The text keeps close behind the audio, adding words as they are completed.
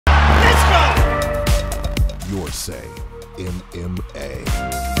say, MMA.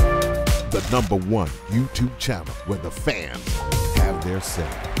 The #1 YouTube channel where the fans have their say.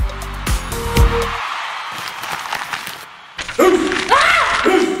 You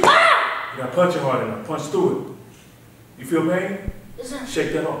gotta punch it hard enough, punch through it. You feel pain?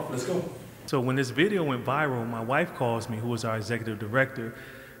 Shake that off, let's go. So when this video went viral, my wife calls me, who was our executive director.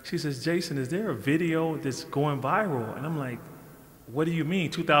 She says, Jason, is there a video that's going viral? And I'm like, what do you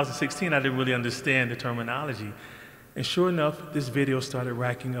mean? 2016, I didn't really understand the terminology. And sure enough, this video started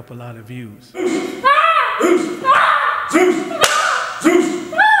racking up a lot of views. Zeus! Zeus!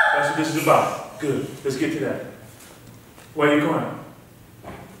 Zeus! That's what this is about. Good, let's get to that. Why are you crying?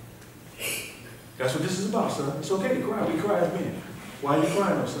 That's what this is about, son. It's okay to cry. We cry as men. Why are you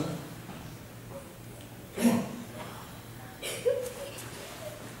crying though, son? Come on.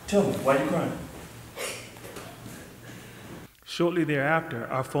 Tell me, why are you crying? Shortly thereafter,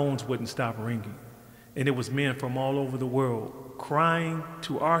 our phones wouldn't stop ringing. And it was men from all over the world crying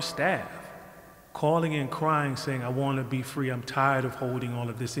to our staff, calling and crying, saying, I want to be free. I'm tired of holding all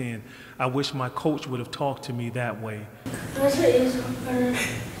of this in. I wish my coach would have talked to me that way. It is better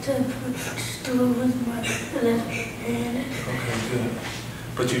to do it with my left hand. Okay, good.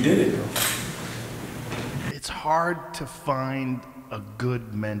 But you did it, though. It's hard to find a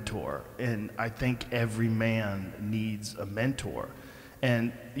good mentor, and I think every man needs a mentor.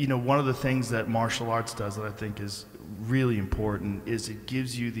 And you know, one of the things that martial arts does that I think is really important is it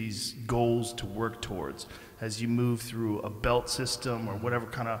gives you these goals to work towards as you move through a belt system or whatever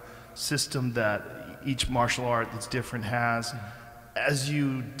kind of system that each martial art that's different has. As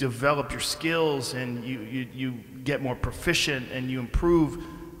you develop your skills and you get more proficient and you improve,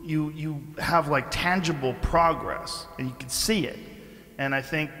 you have like tangible progress and you can see it. And I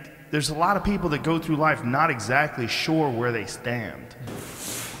think there's a lot of people that go through life not exactly sure where they stand.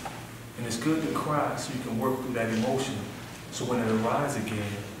 And it's good to cry so you can work through that emotion. So when it arises again,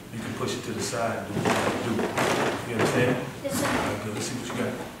 you can push it to the side and do what you have to do. You understand? Yes, sir. All right, good. Let's see what you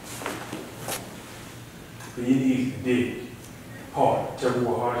got. But you need to dig hard. Tell me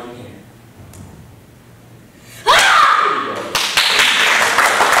what hard as you can. There you go.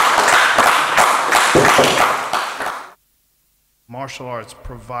 Martial arts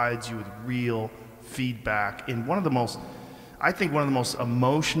provides you with real feedback in one of the most, I think one of the most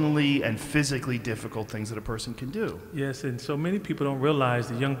emotionally and physically difficult things that a person can do. Yes, and so many people don't realize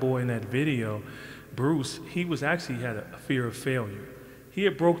the young boy in that video, Bruce, he was actually had a fear of failure. He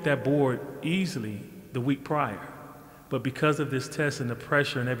had broke that board easily the week prior, but because of this test and the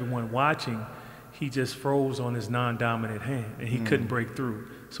pressure and everyone watching, he just froze on his non-dominant hand and he couldn't break through.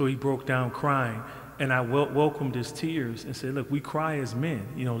 So he broke down crying. And I welcomed his tears and said, look, we cry as men,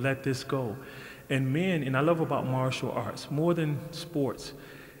 you know, let this go. And men, and I love about martial arts, more than sports,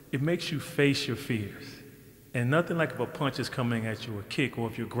 it makes you face your fears. And nothing like if a punch is coming at you, or a kick, or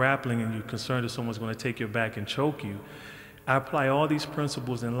if you're grappling and you're concerned that someone's going to take your back and choke you. I apply all these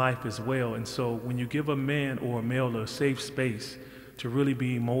principles in life as well. And so when you give a man or a male a safe space to really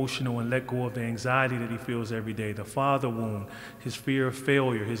be emotional and let go of the anxiety that he feels every day, the father wound, his fear of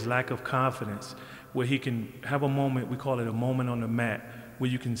failure, his lack of confidence, where he can have a moment, we call it a moment on the mat, where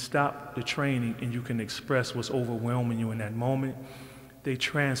you can stop the training and you can express what's overwhelming you in that moment, they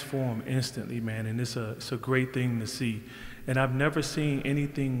transform instantly, man, and it's a great thing to see. And I've never seen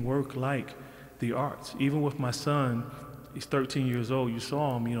anything work like the arts. Even with my son, he's 13 years old, you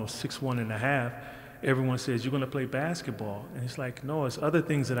saw him, you know, 6'1½". Everyone says, you're gonna play basketball. And it's like, no, it's other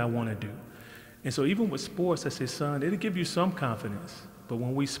things that I wanna do. And so even with sports, I say, son, it'll give you some confidence. But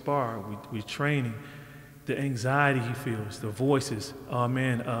when we spar, we're training, the anxiety he feels, the voices, oh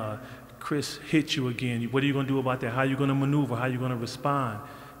man, Chris hit you again. What are you gonna do about that? How are you gonna maneuver? How are you gonna respond?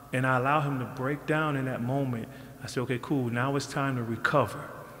 And I allow him to break down in that moment. I say, okay, cool, now it's time to recover.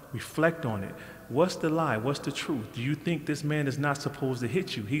 Reflect on it. What's the lie? What's the truth? Do you think this man is not supposed to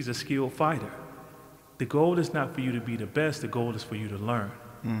hit you? He's a skilled fighter. The goal is not for you to be the best, the goal is for you to learn,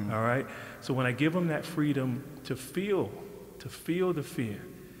 all right? So when I give him that freedom to feel the fear,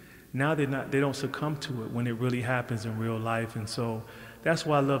 now they don't succumb to it when it really happens in real life. And so that's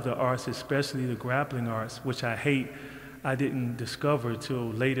why I love the arts, especially the grappling arts, which I didn't discover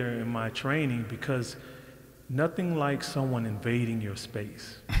till later in my training, because nothing like someone invading your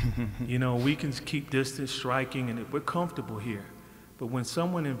space. You know, we can keep distance, striking, and we're comfortable here. But when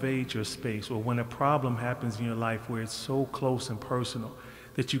someone invades your space, or when a problem happens in your life where it's so close and personal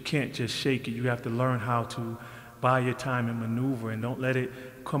that you can't just shake it, you have to learn how to buy your time and maneuver, and don't let it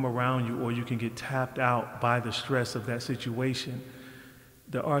come around you, or you can get tapped out by the stress of that situation.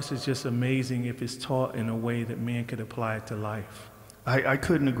 The arts is just amazing if it's taught in a way that men could apply it to life. I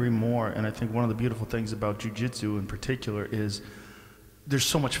couldn't agree more, and I think one of the beautiful things about jiu-jitsu in particular is there's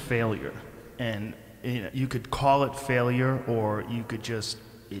so much failure, and you could call it failure, or you could just,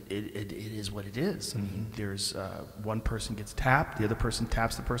 it is what it is. I mean, there's one person gets tapped, the other person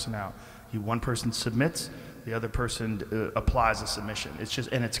taps the person out. One person submits, the other person applies a submission. It's just,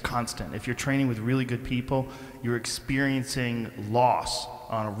 and it's constant. If you're training with really good people, you're experiencing loss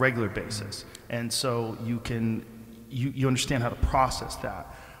on a regular basis, and so you can, you understand how to process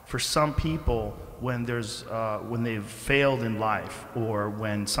that. For some people, when they've failed in life, or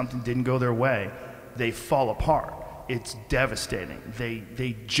when something didn't go their way, they fall apart. It's devastating.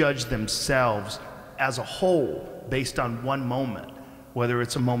 They judge themselves as a whole based on one moment, whether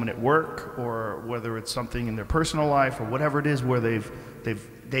it's a moment at work, or whether it's something in their personal life, or whatever it is where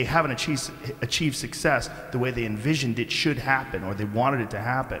they haven't achieved success the way they envisioned it should happen, or they wanted it to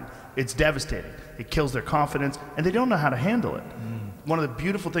happen. It's devastating. It kills their confidence, and they don't know how to handle it. One of the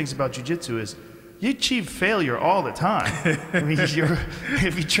beautiful things about jiu-jitsu is you achieve failure all the time. I mean,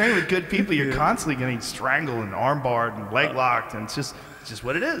 if you train with good people, you're constantly getting strangled and armbarred and leg locked, and it's just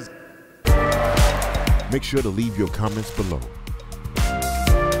what it is. Make sure to leave your comments below.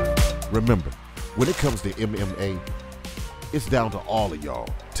 Remember, when it comes to MMA, it's down to all of y'all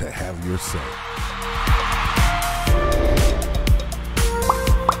to have your say.